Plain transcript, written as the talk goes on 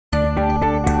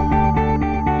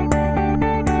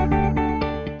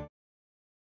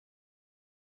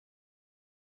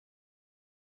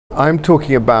I'm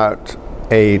talking about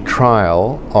a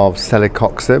trial of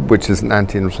Celecoxib, which is an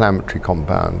anti-inflammatory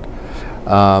compound.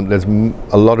 There's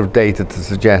a lot of data to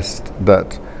suggest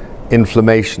that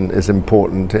inflammation is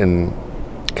important in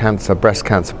cancer, breast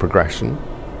cancer progression.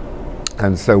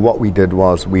 And so what we did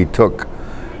was we took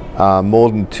more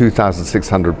than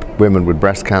 2,600 women with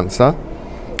breast cancer,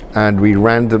 and we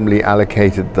randomly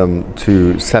allocated them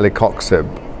to Celecoxib,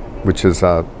 which is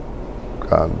a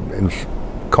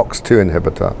COX-2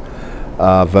 inhibitor,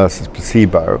 versus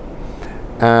placebo.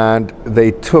 And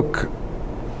they took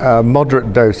a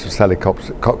moderate dose of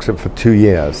Celecoxib for 2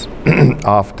 years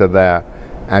after their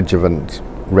adjuvant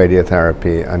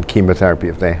radiotherapy and chemotherapy,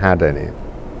 if they had any.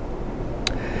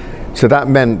 So that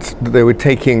meant that they were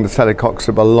taking the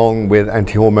Celecoxib along with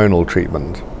anti-hormonal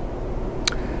treatment.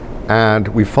 And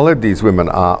we followed these women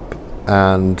up,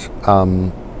 and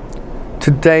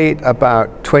to date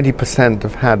about 20%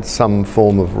 have had some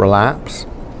form of relapse.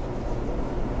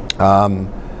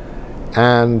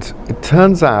 And it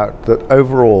turns out that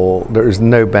overall there is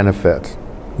no benefit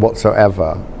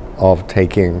whatsoever of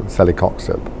taking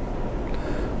Celecoxib.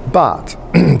 But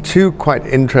two quite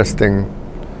interesting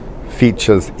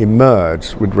features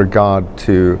emerged with regard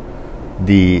to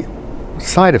the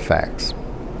side effects.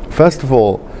 First of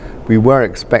all, we were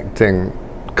expecting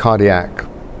cardiac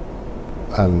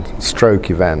and stroke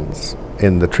events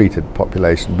in the treated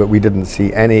population, but we didn't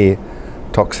see any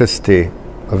toxicity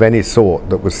of any sort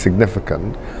that was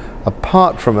significant,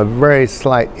 apart from a very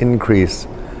slight increase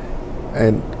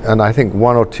in, and I think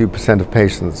 1 or 2% of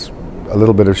patients, a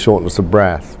little bit of shortness of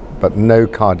breath, but no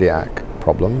cardiac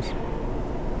problems.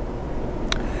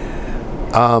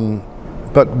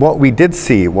 But what we did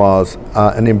see was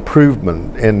an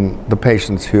improvement in the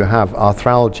patients who have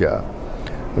arthralgia.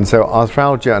 And so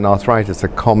arthralgia and arthritis are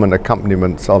common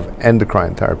accompaniments of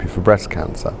endocrine therapy for breast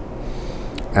cancer.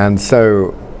 And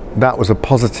so that was a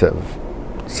positive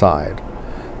side.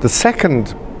 The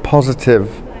second positive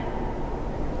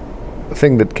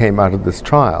thing that came out of this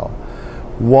trial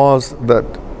was that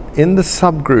in the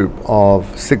subgroup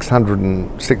of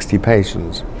 660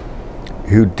 patients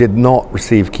who did not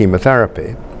receive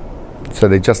chemotherapy, so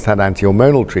they just had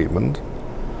anti-hormonal treatment,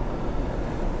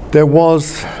 there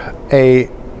was a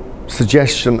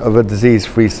suggestion of a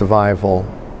disease-free survival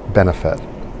benefit.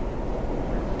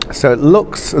 So it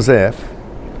looks as if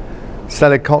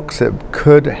Celecoxib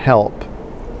could help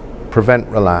prevent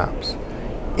relapse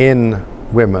in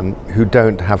women who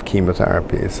don't have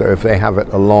chemotherapy. So if they have it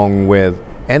along with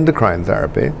endocrine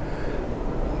therapy,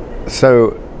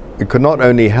 so it could not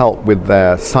only help with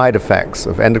their side effects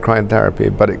of endocrine therapy,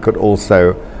 but it could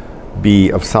also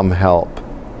be of some help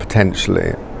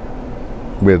potentially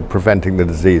with preventing the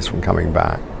disease from coming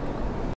back.